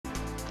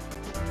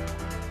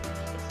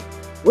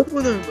What's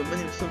going on, everyone? My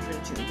name is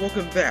Silverfinch and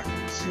welcome back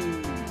to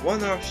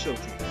One-Off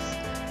Showcase.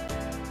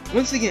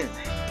 Once again,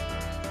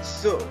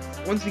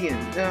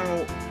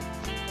 now,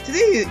 today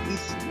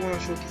is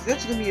One-Off Showcase.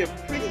 That's going to be a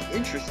pretty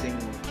interesting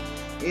one.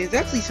 It's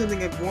actually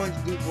something I've wanted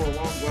to do for a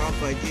long while,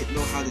 but I didn't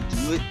know how to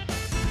do it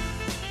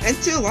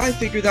until I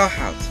figured out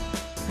how to.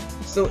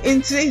 So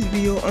in today's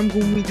video, I'm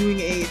going to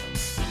be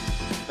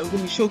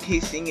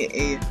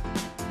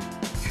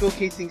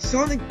showcasing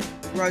Sonic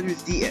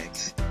Riders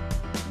DX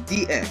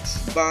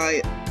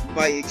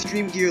by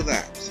Extreme Gear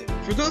Labs.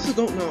 For those who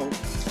don't know,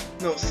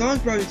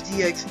 Sonic Riders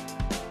DX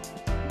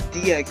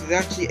is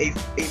actually a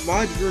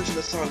mod version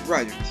of Sonic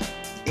Riders,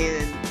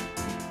 and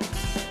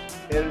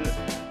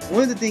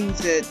one of the things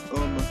that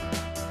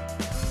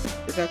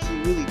that's actually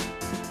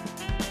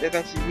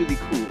really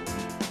cool.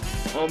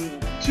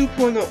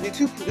 2.0.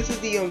 This is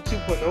the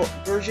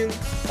 2.0 version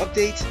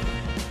update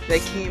that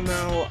came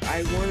out,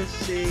 I want to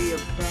say,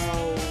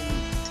 about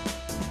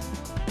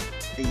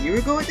a year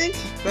ago, I think?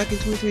 Back in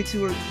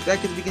 2022 or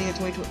back at the beginning of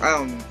 2020. I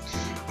don't know.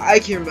 I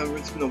can't remember.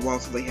 It's been a while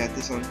since I had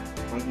this on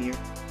here.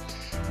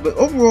 But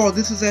overall,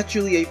 this is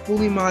actually a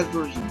fully mod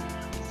version.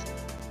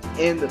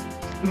 And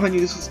mind you,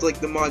 this was like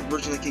the mod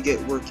version I could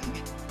get working.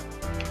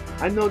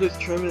 I know there's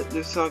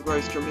Sonic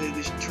Riders Tournament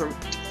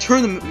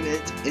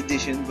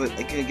Edition, but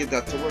I couldn't get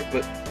that to work.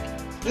 But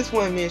this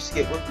one I managed to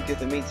get work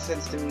because it made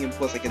sense to me, and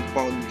plus I can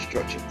follow the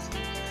instructions.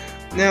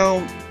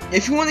 Now,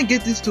 if you want to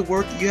get this to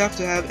work, you have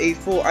to have a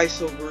full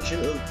ISO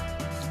version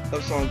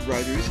of Sonic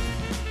Riders.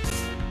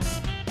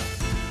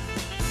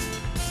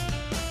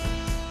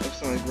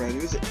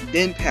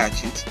 Then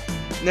patches.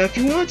 Now, if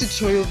you want a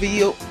tutorial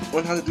video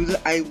on how to do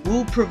that, I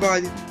will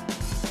provide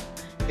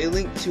a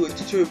link to a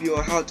tutorial video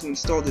on how to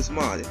install this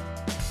mod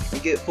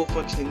and get it full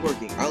functioning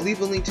working. I'll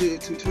leave a link to the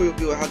tutorial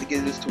video on how to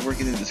get this to work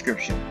in the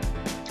description.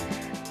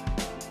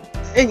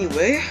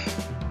 Anyway,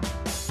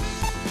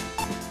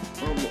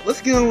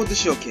 let's get on with the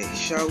showcase,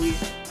 shall we?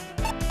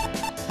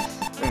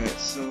 Alright,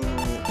 so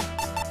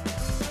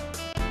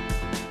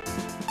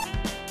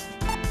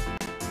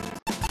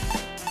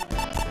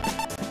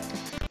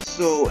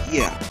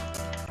yeah,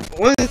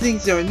 one of the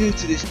things that are new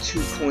to this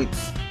 2.0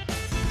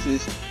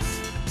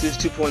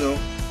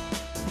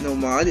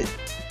 mod,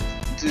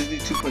 to this new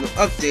 2.0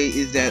 update,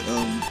 is that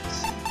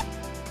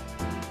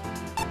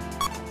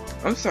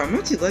I'm sorry, I'm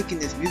actually liking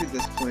this music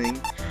that's playing.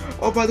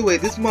 Oh, by the way,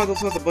 this mod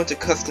also has a bunch of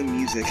custom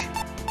music,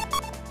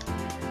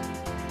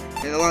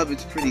 and a lot of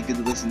it's pretty good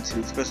to listen to,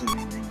 especially in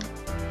the menu.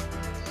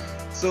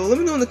 So let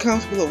me know in the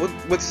comments below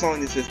what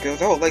song this is,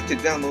 guys. I would like to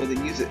download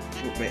and use it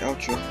for my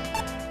outro.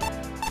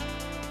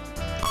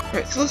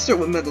 Alright, so let's start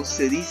with Metal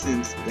City,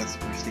 since that's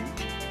the first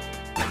stage.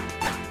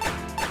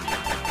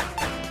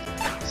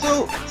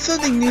 So,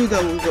 something new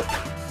that was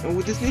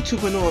with this new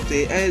 2.0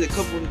 update, it added a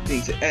couple of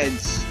things. It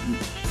adds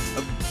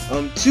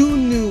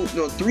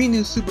three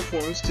new super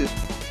forms to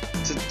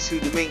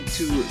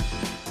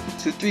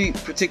three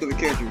particular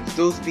characters.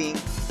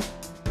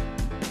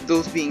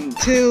 Those being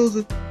Tails,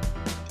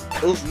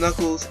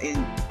 Knuckles,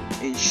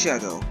 and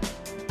Shadow.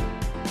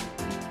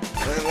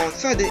 And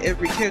alongside it,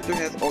 every character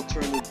has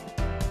alternative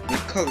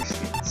color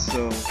schemes.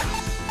 So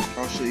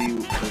I'll show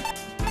you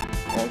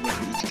all of them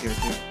for each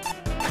character.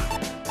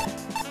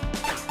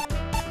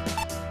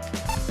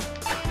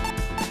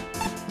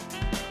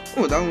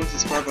 Oh, that one's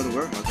inspired by the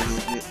warehouse a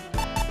little bit.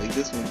 Like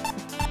this one.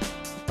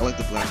 I like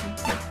the black one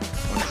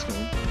on this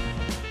one.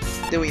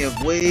 Then we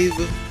have Wave.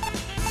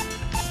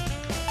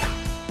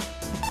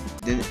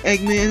 Then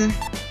Eggman.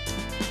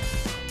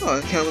 Oh,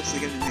 it kinda looks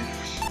like Eggman.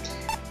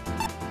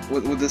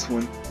 With this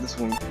one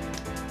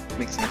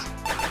makes sense.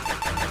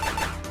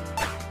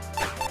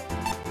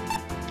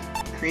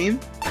 Cream,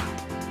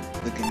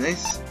 looking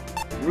nice.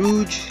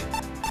 Rouge.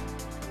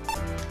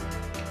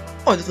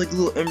 Oh, just like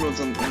little emeralds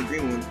on the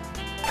green one.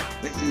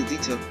 Nice little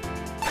detail.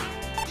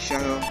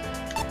 Shadow.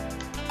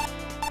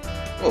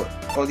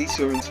 Oh, these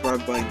two are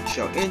inspired by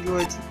Shadow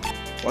androids,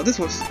 while this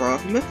one's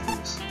inspired from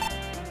Memphis.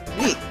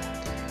 Neat.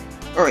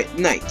 Alright,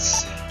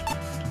 Knights.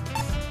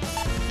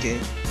 Okay.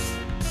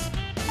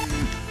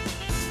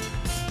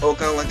 Oh,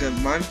 kind of like a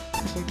mime.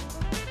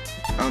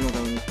 I don't know what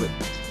that one is, but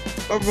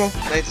overall,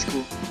 Knights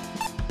cool.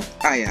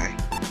 Aye,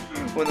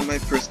 one of my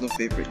personal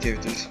favorite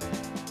characters.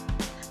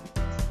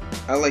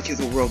 I like his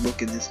overall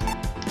look in this one.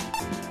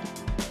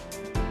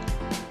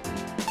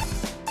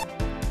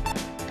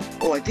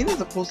 Oh, I think that's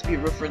supposed to be a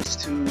reference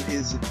to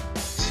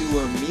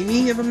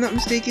Mimi, if I'm not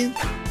mistaken.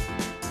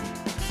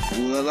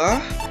 Ooh la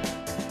la.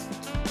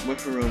 Went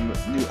for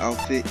new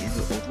outfit in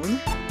the old one.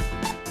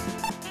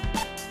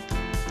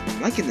 I'm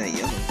liking that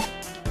yellow.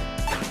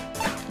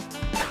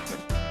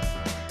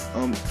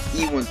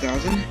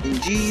 E1000 in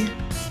G.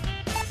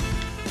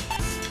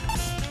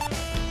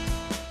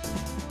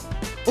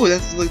 Oh,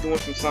 that's like the one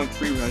from Sonic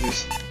Free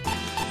Riders.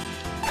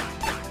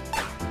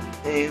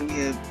 And we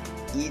have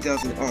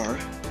E1000R.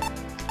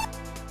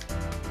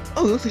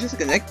 Oh, it looks like just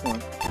like an egg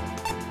pawn.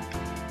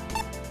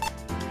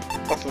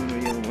 Also another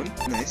yellow one.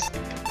 Nice.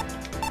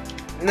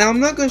 Now I'm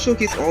not gonna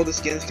showcase all the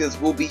skins because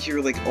we'll be here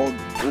for like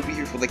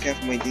half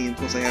of my day, and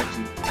plus I have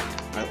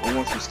I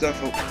want some stuff.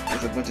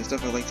 There's a bunch of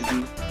stuff I like to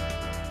do.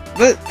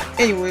 But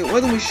anyway, why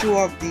don't we show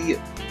off the...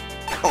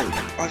 Oh,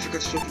 I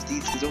forgot to showcase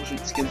these because those are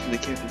skins for the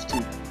characters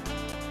too.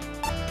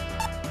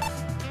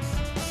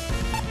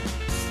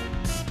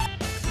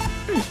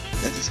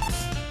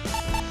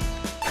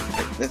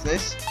 That's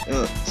nice.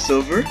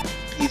 Silver.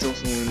 He's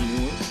also one of the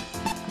new ones.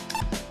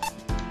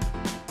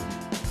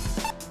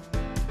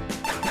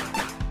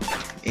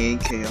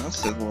 And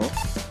Chaos as well.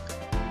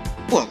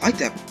 Oh, I like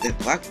that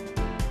black one.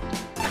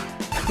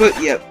 But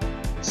yeah,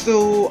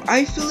 so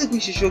I feel like we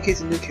should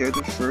showcase a new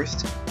character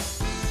first.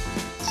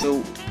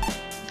 So,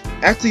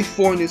 actually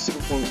 4 new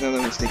super forms, now that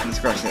I'm mistaken,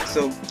 scratch that.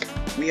 So,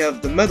 we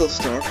have the Metal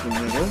Star from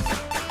Metal.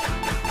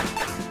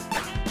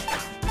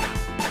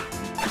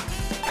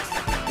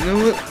 You know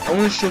what? I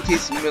want to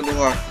showcase Metal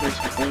Lock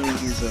first with only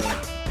his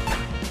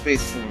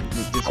space form,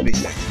 with this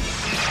space action.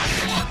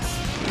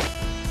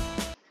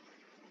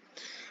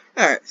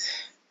 Alright.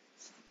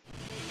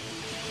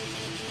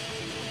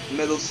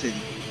 Metal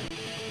City.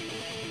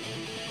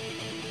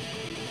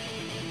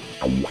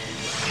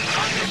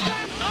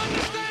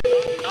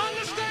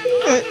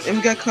 Alright, and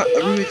we got a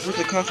remix with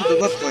the concept of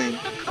love playing.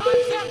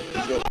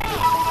 Let's go.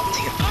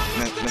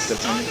 Damn, messed up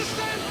timing.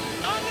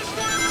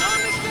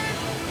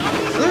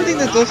 Another thing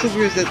that's also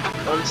weird is that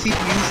CPU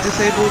is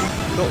disabled.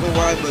 Don't know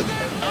why, but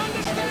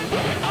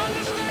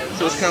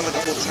so it's kind of like a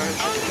whole time,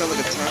 kind of like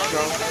a time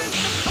trial,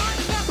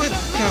 but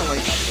kind of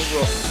like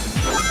overall.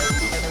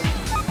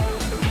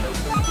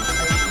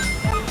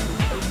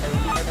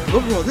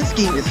 Overall, this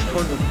game is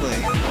fun to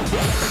play.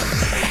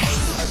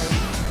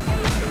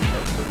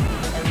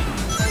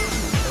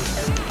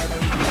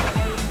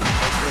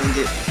 And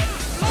it.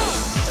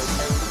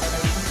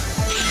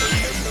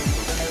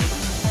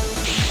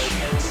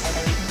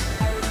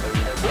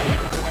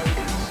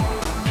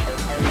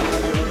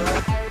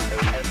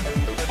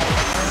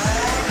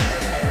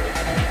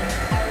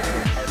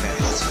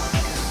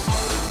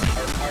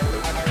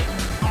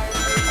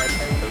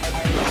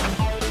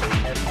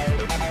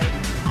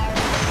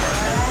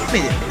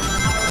 Made it.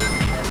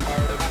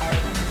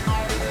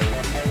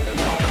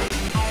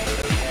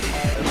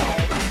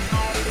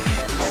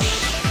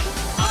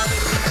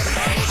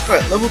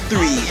 Alright, level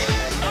 3.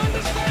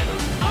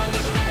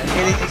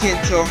 And if you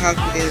can't tell, half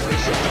the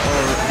animations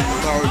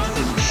are large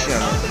from the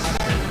shadow.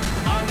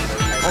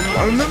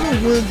 I remember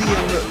one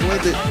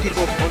of the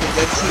people on the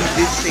dev team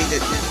did say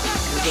that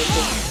there's also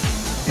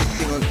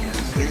anything on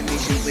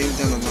animations later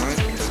down the line,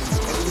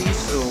 I believe,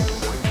 so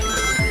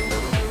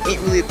ain't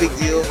really a big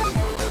deal.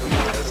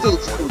 Still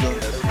looks cool though.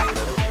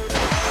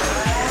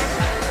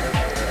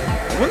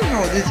 I wonder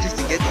how it is just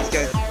to get these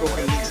guys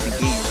programmed into the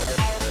game.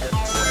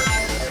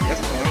 That's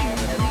what I'm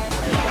wondering.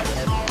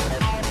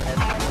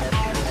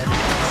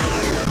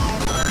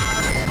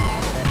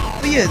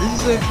 But yeah, this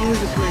is a really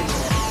good place.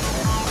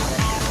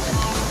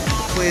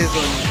 The play is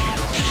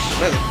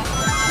Metal.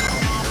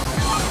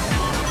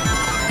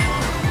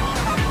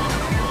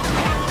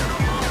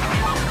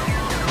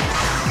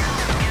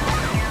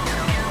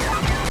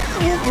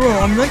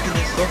 Overall, I'm liking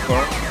this so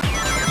far.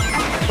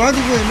 By the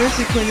way, I'm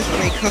actually playing this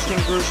on a custom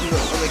version,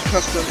 on a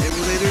custom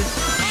emulator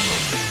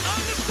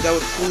that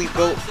was fully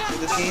built for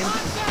this game.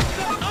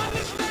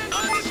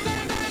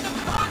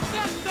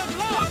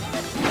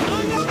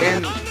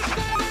 And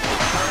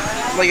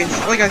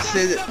like I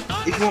said,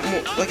 if you want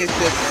more, like I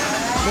said,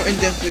 more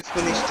in-depth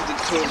explanation to the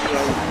tutorial, I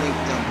will link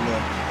down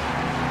below.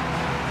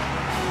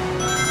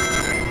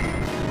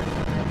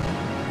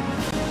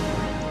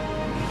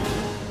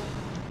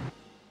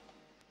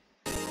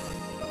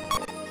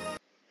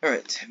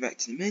 Alright, back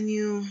to the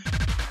menu.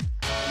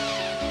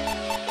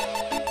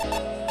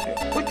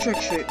 Okay, what track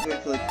do I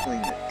feel like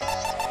playing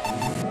next?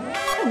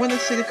 Oh, why not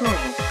Sega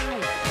Carnival?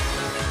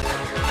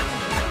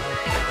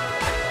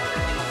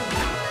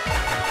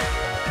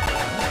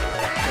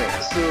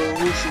 Alright, so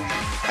who should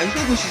I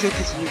feel like we should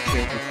showcase a new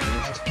character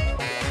first.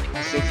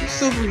 So for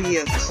Silver, he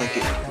has the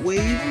second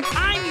wave.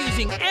 I'm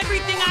using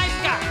everything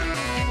I've got.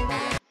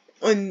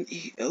 And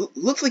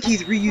looks like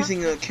he's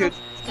reusing a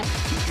character.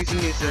 He's using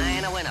his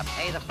I know when to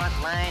pay the front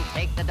line,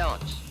 take the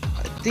don'ts.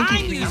 I think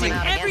he's reusing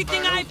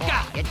everything I've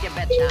got.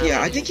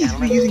 Yeah, I think he's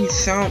reusing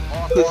sound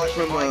clips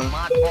from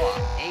what's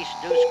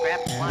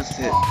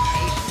it?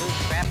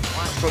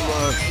 From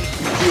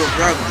Zero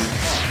Gravity,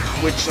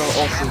 which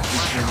I'll also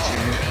feature in the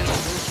channel.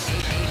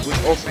 Which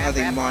also has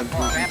a mod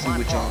version too,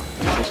 which I'll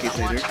showcase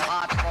later.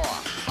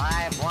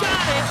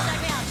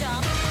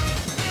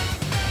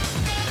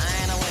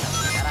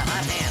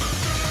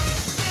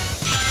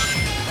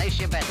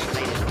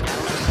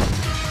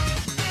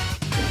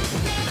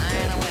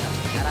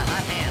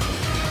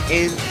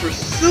 And for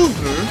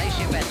Silver,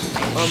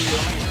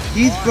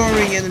 he's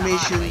borrowing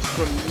animations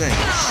from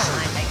Knights.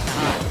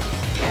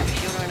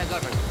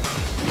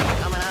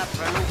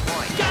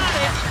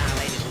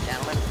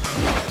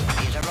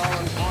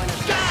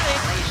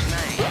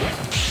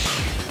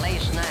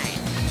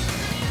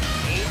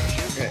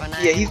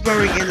 Yeah, he's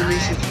borrowing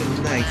animations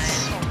from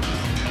Knights.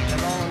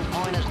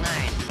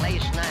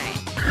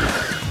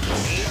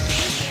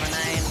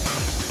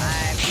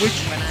 Which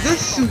does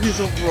suit his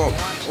overall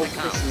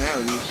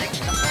personality.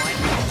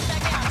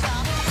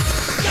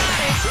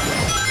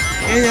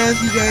 And as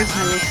you guys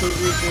know,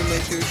 Silver is one of my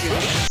favorite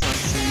characters in the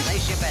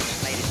series. In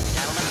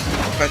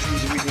fact,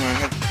 he's the reason why I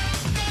have.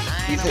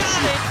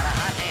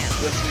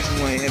 That's the reason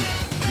why I have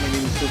my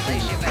name is Silver.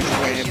 That's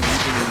why I have my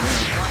username now.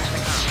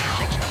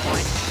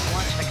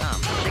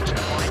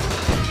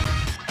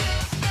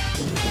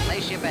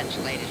 Place your bets,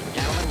 ladies and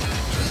gentlemen.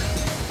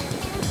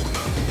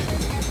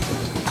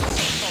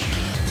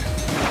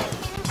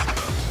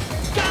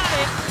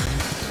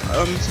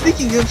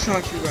 Speaking of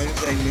Sonic Riders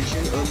that I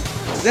mentioned,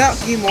 that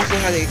game also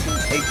had a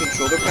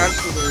controller patch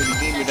so that the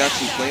game was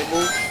actually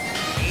playable.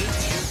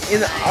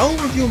 And I'll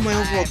review my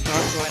overall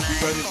thoughts on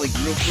Sonic Riders like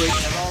real quick.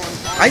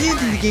 I didn't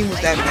think the game was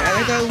that bad.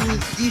 I thought it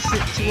was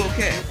decent to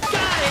okay.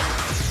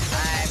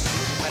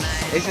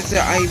 It's just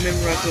that I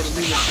memorized all the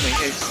movements in my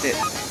head instead.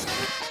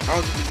 I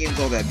don't think the game's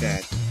all that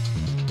bad.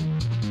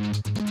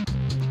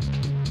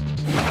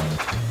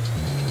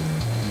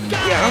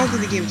 Yeah, I don't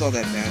think the game's all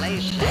that bad.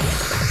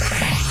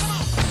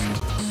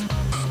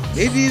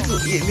 Maybe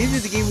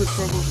the game was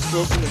probably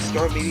slow from the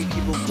start. Maybe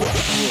people would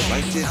have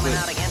liked it, but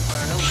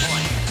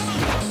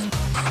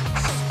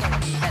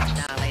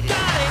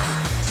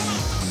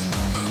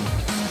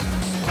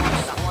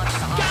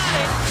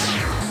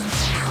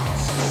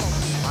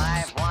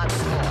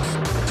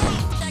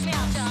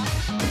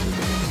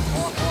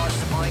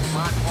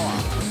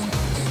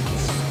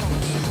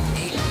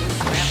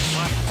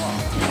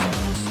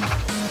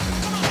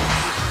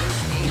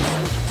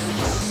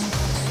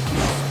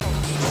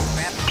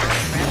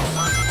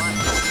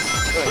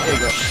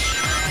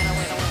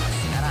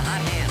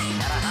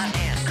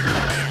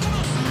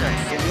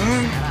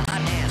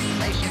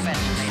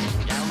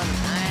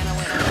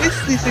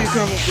basically Sega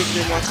Travel with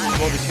them watching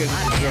all the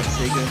characters throughout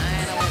Sega.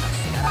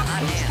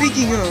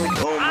 Speaking of,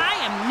 I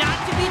am not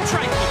to be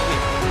trifled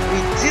with. we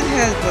did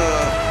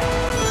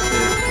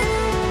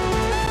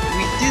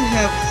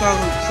have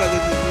Saga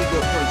the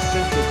Amigo Part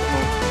Central come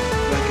out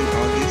back in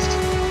August.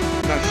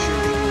 I'm not sure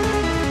they were.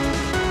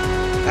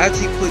 I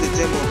actually played a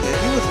demo of that.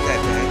 It wasn't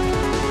that bad.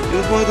 It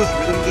was one of those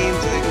rhythm games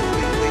that I don't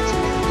really play too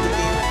many rhythm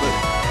games, but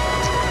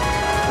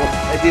well,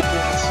 I did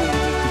play Hatsune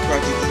Miku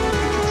Project in the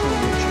future too,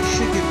 which I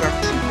should get back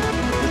to.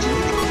 Which I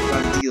need to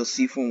buy the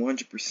DLC for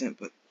 100%,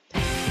 but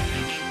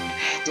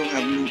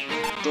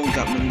don't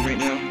got money right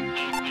now.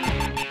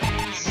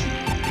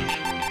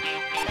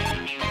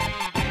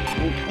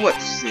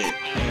 What's it?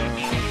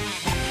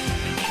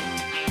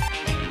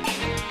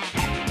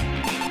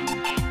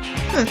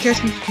 Catch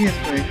me if you can,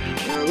 right?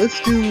 Let's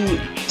do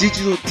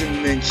Digital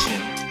Dimension.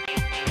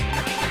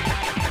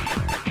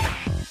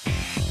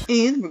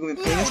 And we're going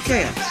to be playing as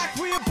Chaos.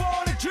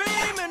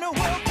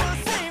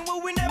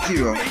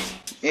 Zero.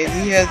 And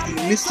he has the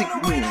Mystic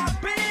Moon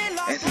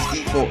as his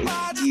default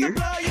gear.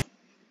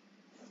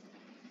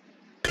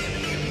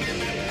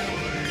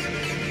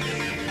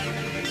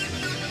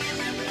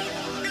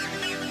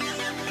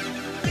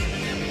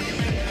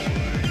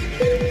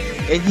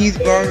 And he's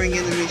borrowing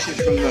animations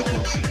from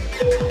Knuckles.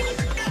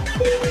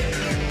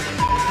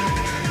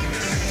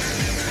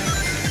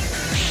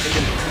 And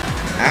then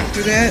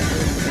after that, I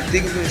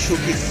think I'm going to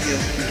showcase the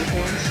super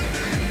forms.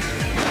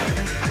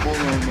 Hold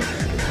on.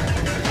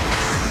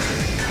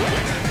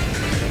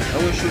 I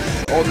want to show you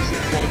all the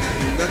super forms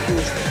for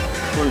Knuckles,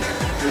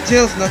 for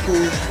Tails,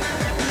 Knuckles,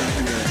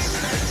 and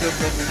Tails,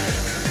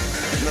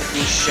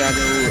 Knuckles,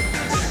 Shadow.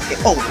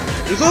 Oh,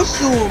 there's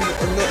also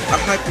a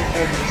high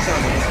performance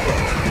Sonic as well.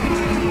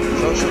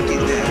 So I'll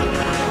showcase that.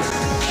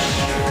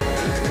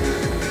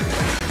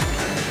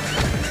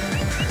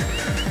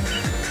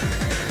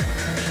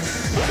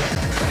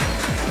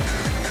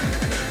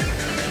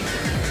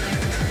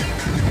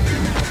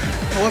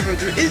 However,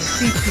 there is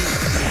CPU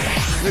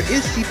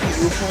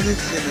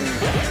opponents, and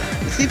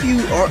the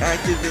CPU are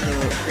active in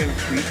frame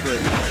 3, but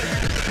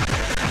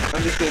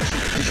I'm just going to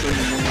show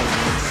you more.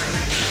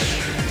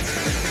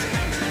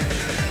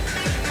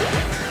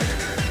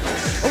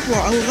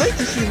 Overall, I would like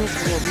to see an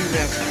overall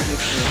remaster of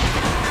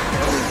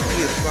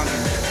PS5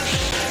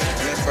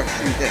 and Xbox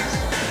Series X.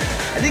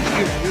 I think it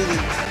could really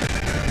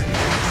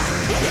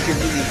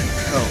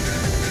help.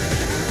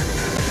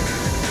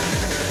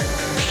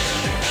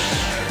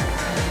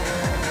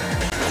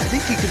 I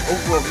think he could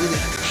overall really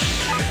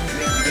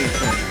make the game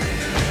fun.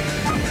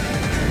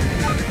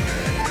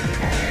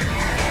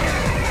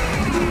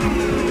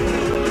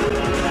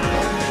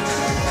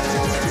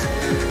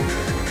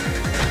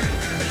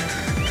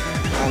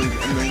 I'm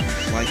not even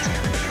flight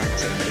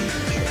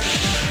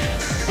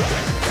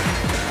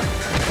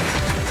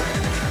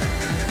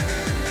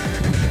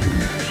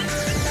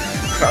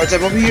power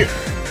type over here.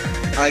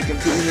 I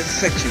completely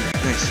missed a section.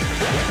 Nice.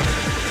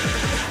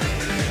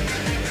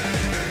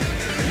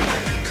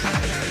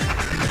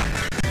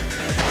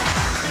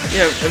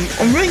 Yeah,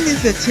 I'm running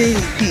this at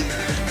 1080p.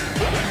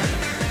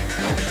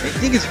 I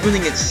think it's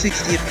running at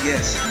 60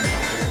 FPS.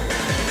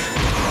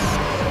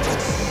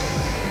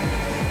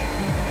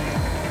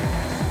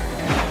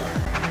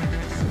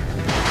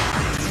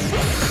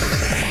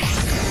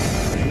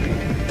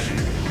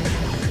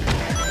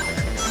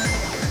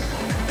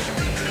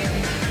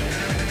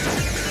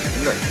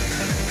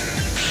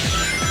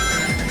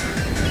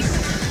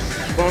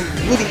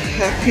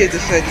 he had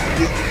decided to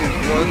do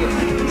one.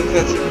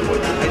 That's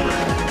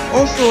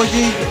also I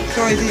didn't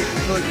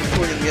feel like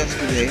recording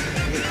yesterday. I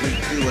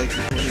feel like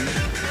recording.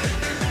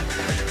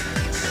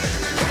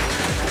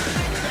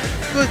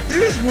 But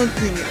there is one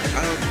thing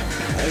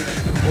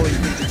I've always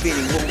been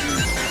debating. What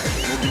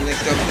will be the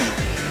next update?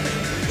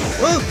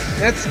 Well,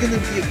 that's gonna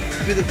be a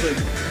bit of a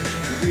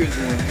weird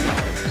one.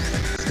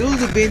 Still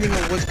debating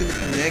on what's gonna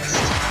be next.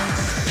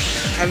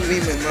 Haven't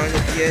made my mind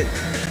up yet.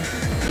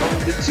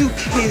 The two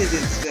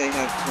candidates that I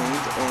have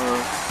planned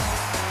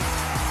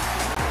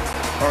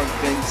are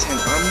Ben 10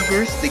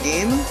 Omniverse, the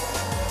game.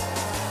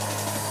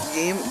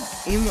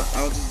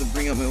 I'll just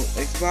bring up my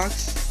Xbox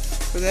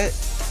for that,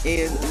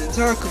 and an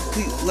entire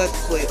complete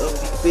let's play of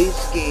the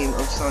base game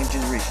of Sonic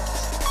Generations.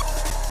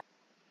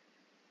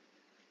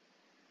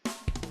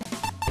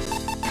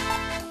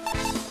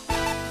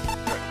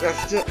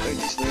 That's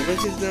just the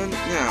event is done.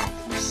 Now,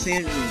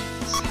 Sand Ruins.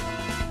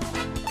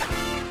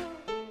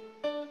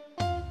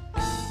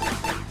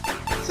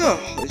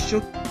 So,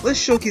 let's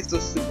showcase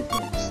those super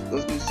forms.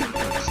 Those new super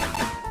forms.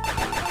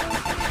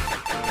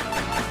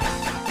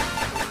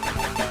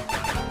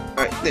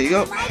 Alright, there you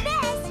go.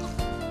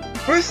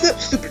 First up,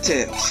 Super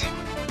Tails.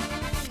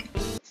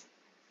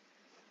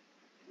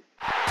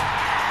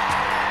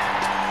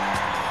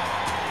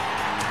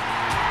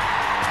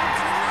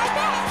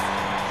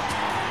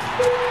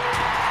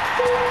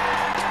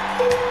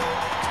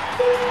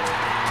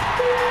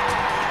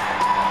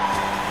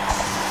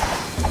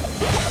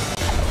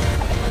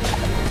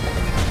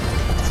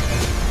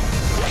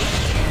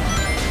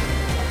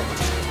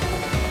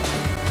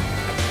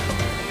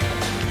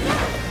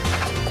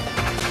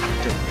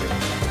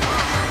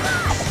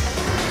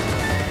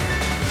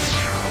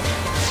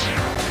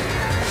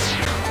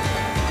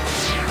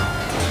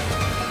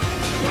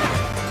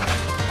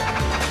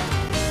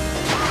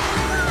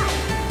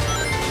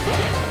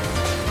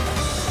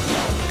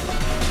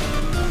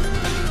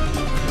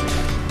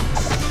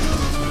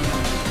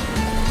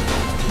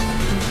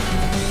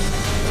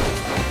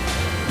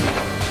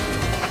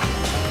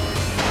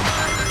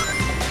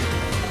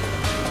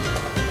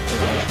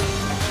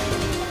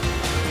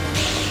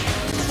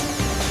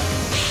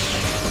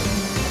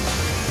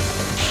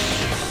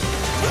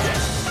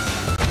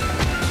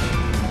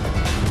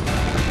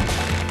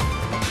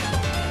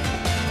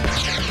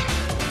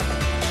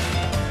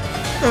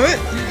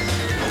 Alright,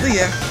 so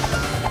yeah.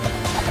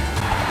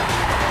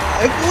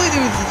 I feel like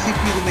there was a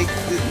CPU to make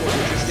this more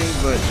interesting,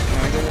 but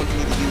I don't want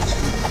me to do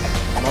too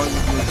long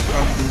videos,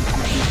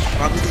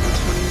 probably do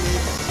 20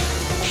 minutes,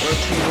 or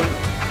 21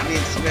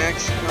 minutes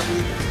max,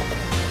 probably.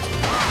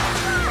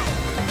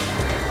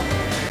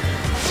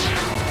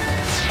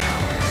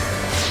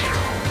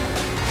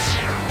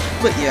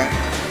 But yeah,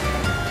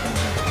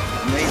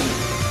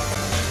 mainly.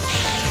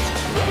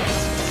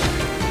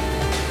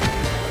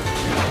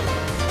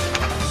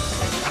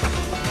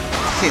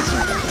 Okay, so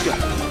let's go.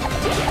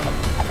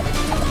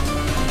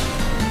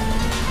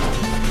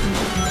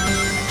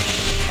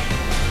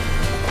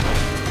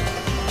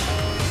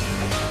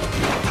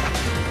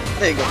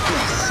 There you go.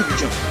 Nice. Super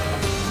jump.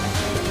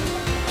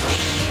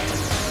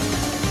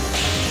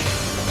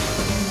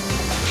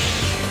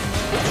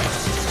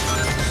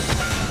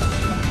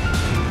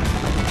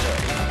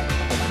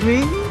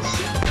 Rings?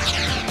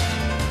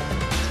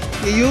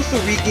 Yeah, you also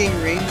regain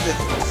rings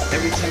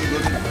every time you go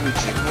to a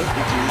checkpoint,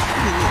 which is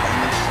pretty neat, I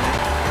must say.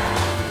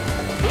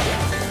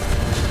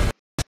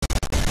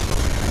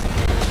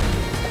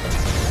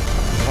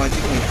 Oh, I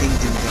think my thing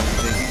didn't die,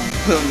 so I can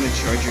put on the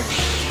charger.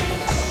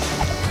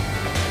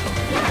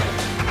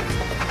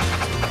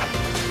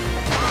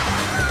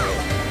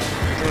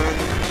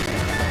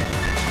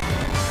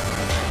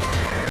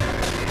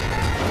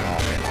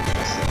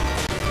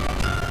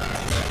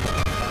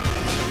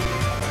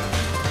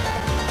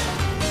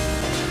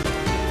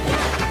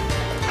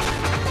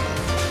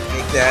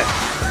 That.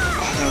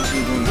 Oh, that was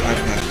me going to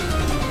iPad.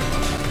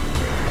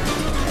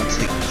 I'll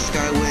take the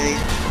Skyway.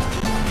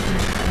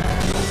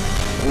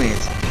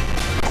 Land.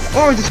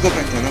 Or just go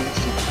back down. That was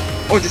cool.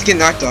 Or just get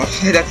knocked off.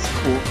 That's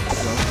cool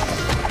as well.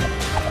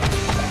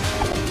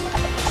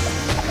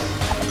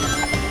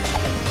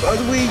 By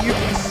the way,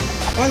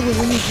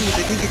 when you do this,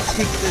 I think it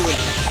takes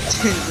like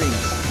 10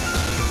 rings.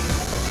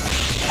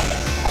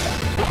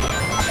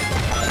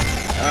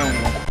 I don't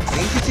know.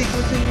 I think it takes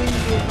like 10 rings.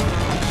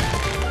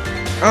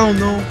 I don't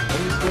know.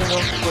 I'm just going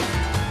off what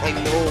I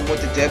know and what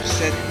the devs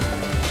said.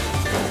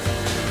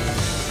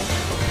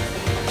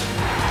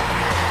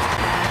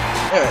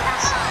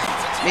 Alright.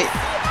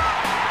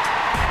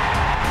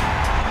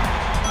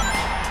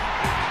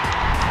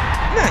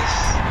 Nice.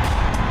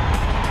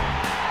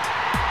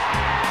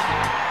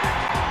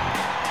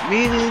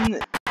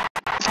 Meaning.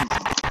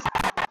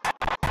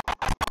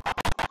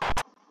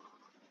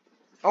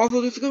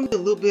 Although there's gonna be a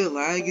little bit of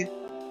lag.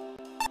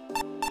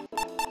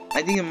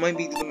 I think it might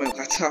be due to my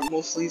laptop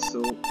mostly,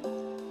 so...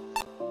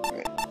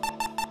 Alright.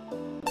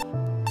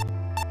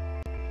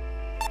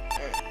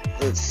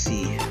 Alright, let's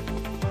see.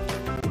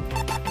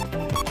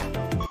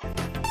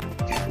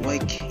 Got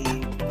white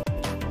key.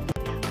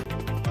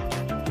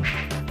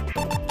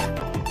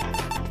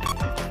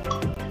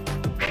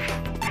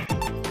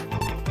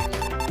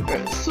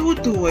 So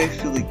what do I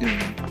feel like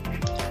doing?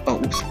 Oh,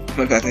 oops,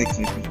 my bad, I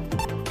accidentally.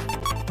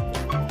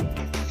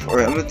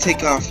 Alright, I'm gonna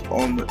take off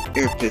all my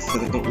air pits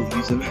because I don't really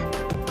use them.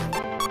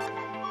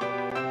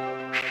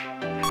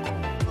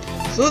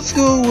 So let's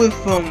go with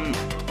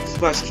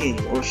Splash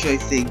King, or should I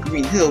say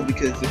Green Hill,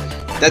 because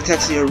that's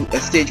actually a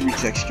stage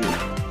retexture.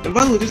 And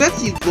by the way, there's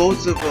actually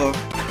loads of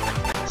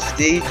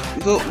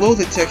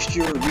loads of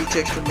texture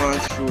retexture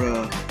mods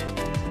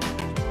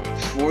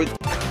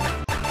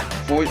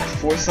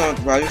for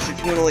Sonic Riders.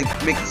 If you wanna like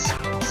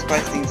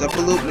spice things up a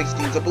little, mix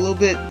things up a little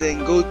bit,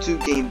 then go to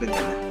Game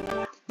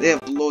Banana. They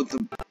have loads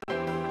of.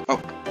 Oh,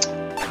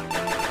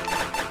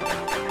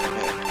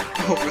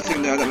 for a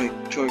second now that my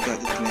controller got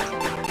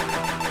disconnected.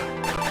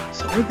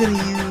 So we're gonna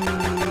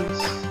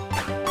use.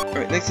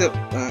 Alright, next up,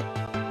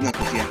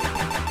 Knuckles, yeah.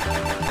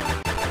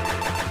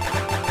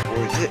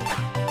 Or is it?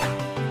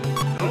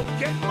 Don't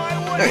get in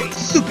my way. Alright,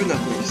 Super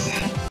Knuckles.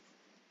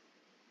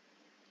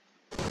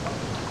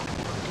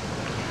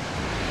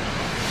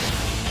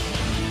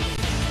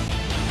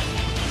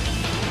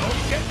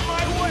 Don't get in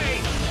my way.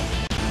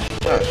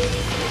 Alright.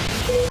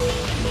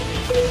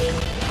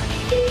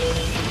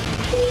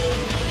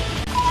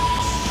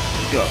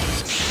 Go.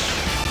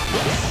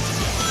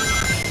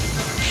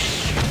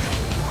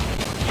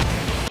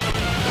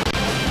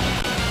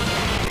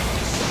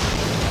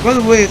 By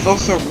the way, it's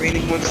also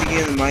raining once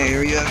again in my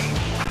area.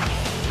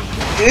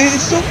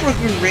 It's so far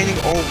been raining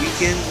all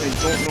weekend, I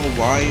don't know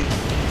why.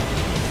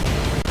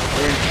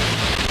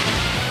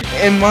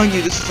 And mind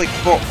you, this is like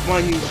fall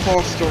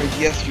started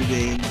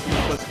yesterday, and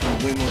it's been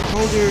way more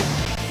colder,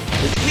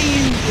 which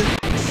means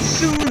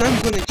soon I'm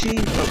gonna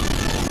change up.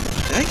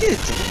 Did I get a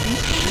double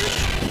boost for this?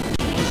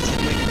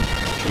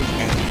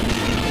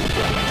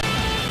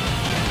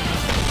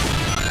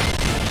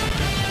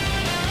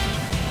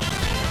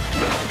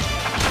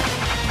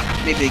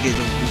 Maybe I get a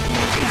double boost for my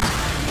game.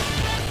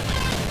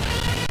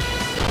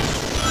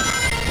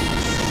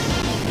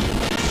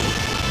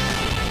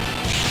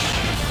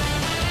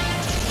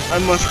 I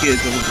must get a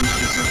double boost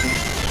or something.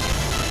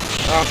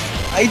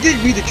 I did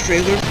read the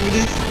trailer for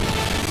this.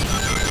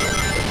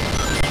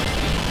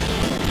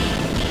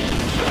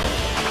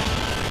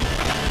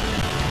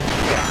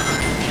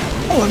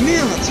 Oh, I'm in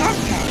on the top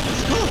tower.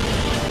 Let's go.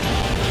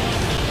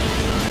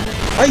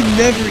 I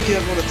never get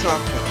up on the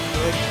top tower.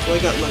 Well, I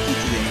got lucky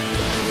today.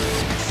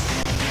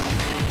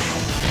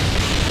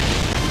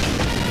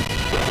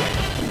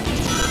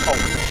 Oh,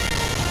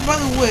 by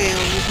the way,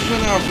 if you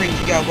run out of rings,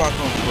 you gotta walk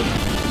on foot.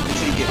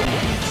 You get one.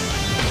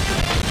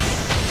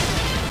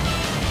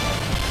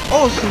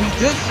 Oh, so he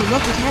does, so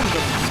Knuckles has a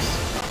double boost.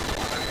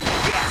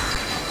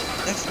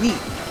 That's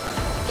neat.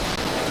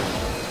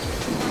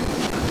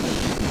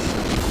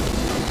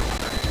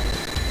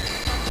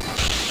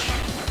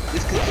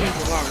 This consumes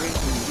a lot of rings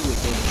when you do it,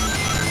 though.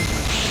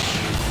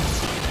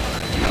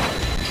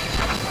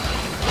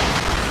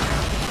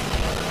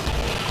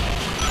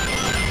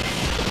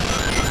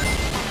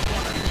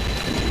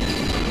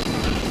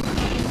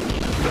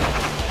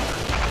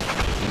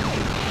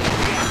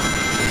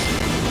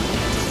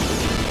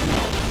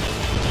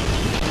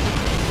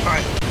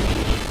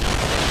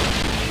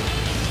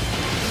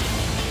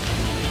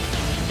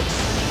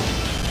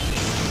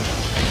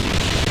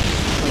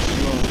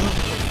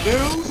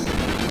 Barrels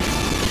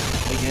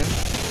again.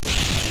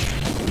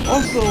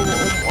 Also,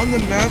 on the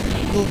map,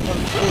 little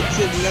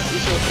tip left to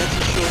show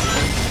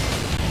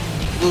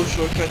little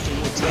shortcuts and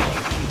what type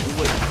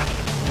what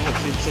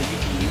bits that you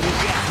can use.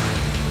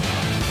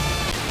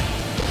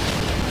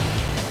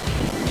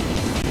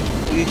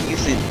 Well, you can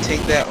use it.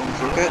 Take that on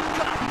shortcut.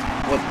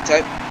 What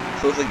type?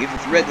 So it's like if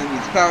it's red, that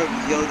means power. If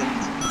it's yellow,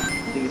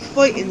 that means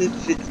fight, and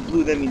if it's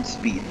blue, that means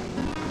speed.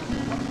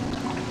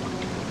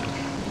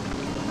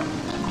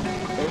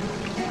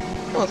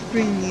 Oh, it's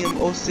Premium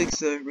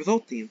 06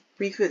 result theme.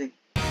 Pretty fitting.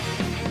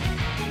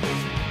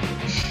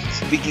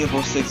 Speaking of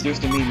 06, there's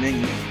the main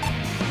menu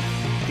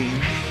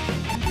theme.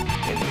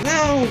 And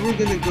now we're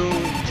gonna go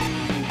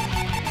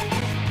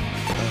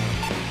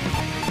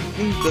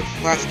into the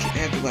last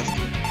game.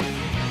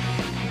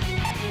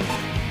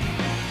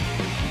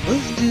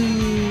 Let's do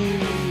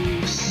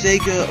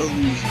Sega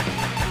Illusion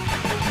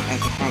as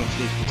the final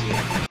stage for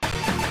today.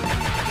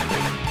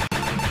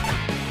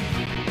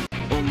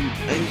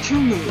 And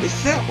Truman,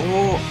 is that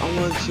all I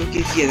want to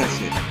showcase? Yeah, that's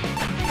it.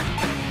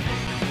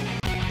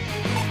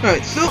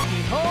 Alright, so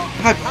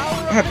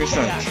Hyper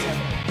Sonic.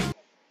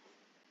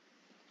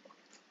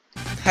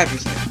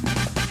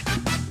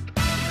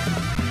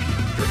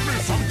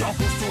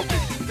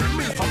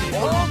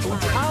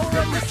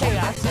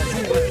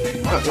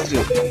 Alright, let's do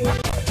it.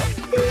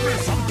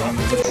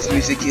 What this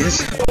music is.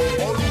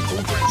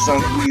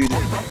 Sounds weird.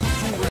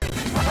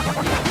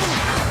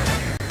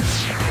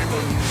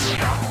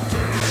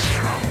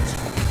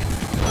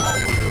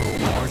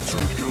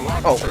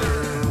 Oh,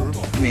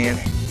 man.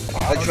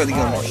 I tried to get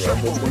on that rail,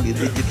 but it's going to be a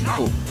bit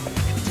difficult.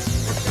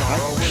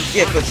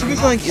 Yeah, but Super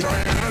Sonic is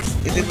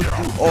able to do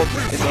all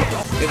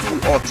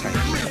types.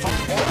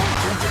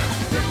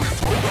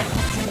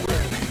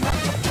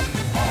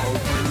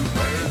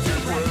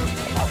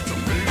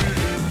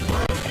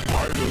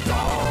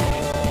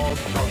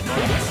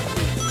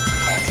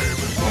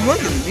 I'm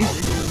liking the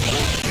music.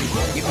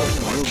 Even though it's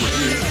a little bit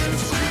weird.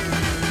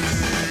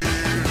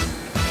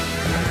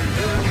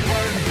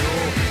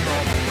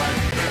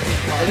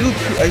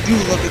 I do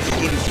love that the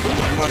game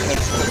must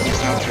have the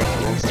soundtrack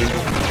for all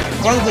stages.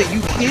 By the way, you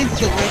can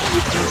select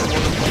which ones you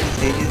want to play the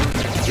stages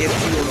if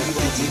you use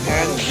the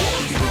D-pad or the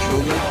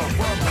controller.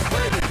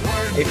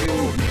 If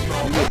you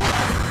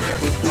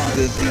with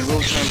the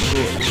load time go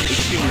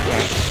extremely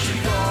fast.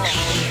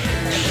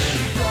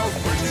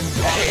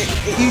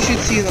 You should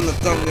see it on the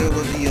thumbnail of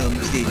the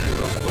stage.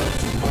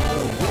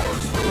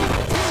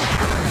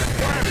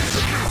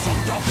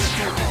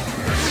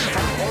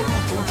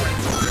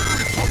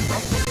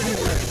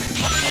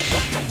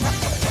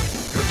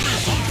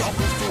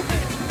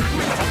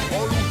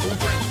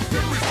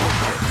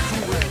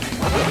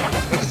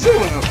 Throw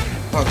one out.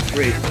 Oh,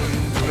 great. I'm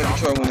gonna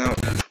try one out.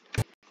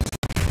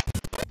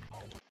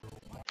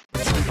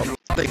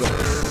 There you go.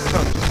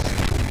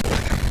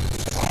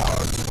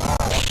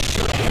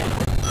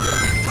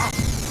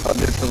 Oh,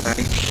 there's the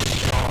lag.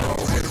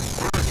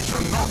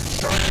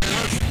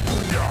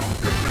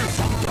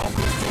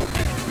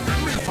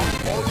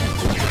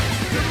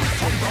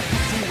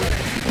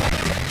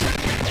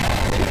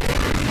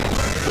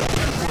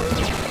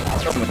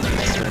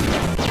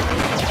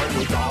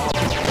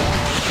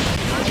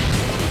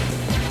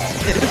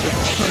 Yeah, there's a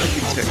ton of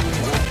good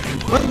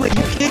texture. By the way,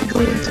 you can't go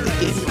into the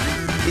game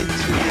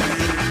into the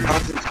main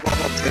options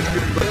while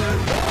texture, but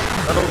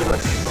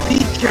be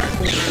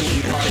careful when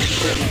you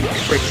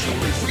break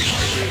something.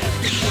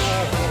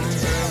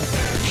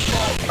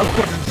 Of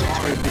course, it's a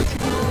turn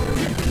basically.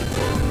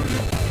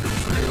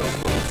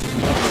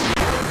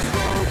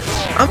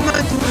 I'm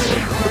not doing it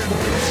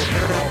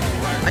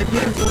I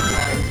made a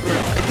I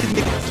did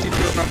make a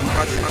video about the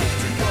podcast.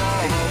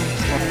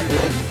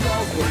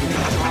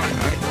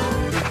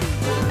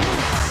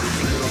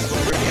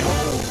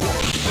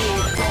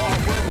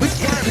 Which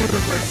is one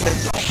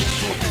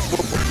of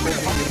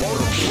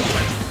my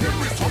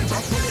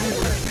best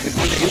if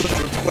when they able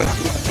to request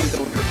these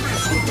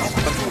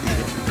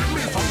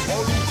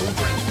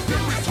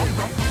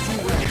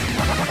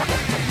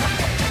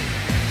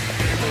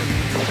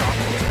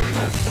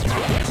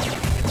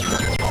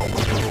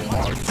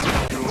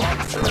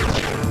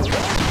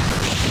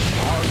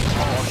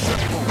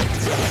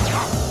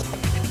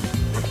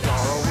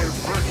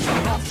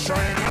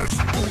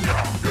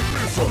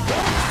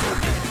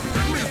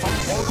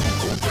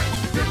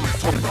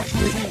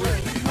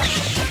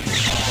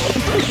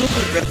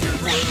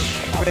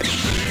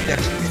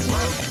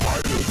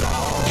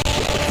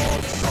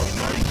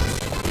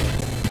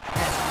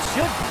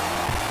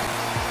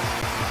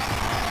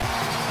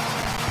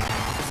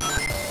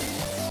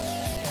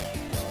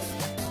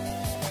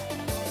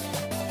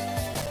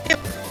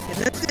and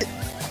that's it.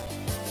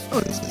 Oh,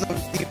 this is the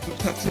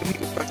Tatsu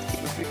Amigo practically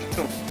a freaking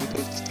film with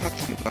those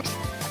talking about.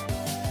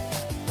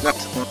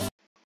 That's one.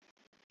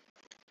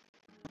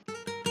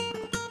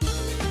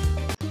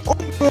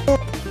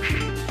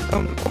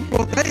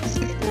 Overall, that is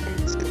it for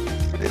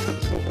this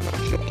episode when I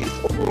showcase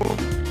overall.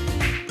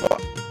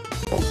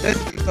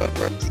 That's the thought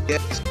for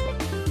RTX.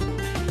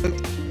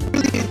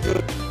 Really enjoyed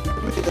it.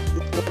 Really liked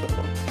the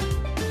tournament.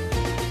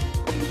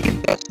 The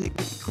game's actually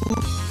really cool.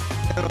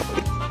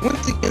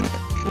 Once again,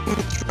 if you want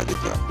to try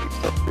this out for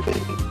yourself, you're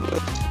really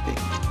good.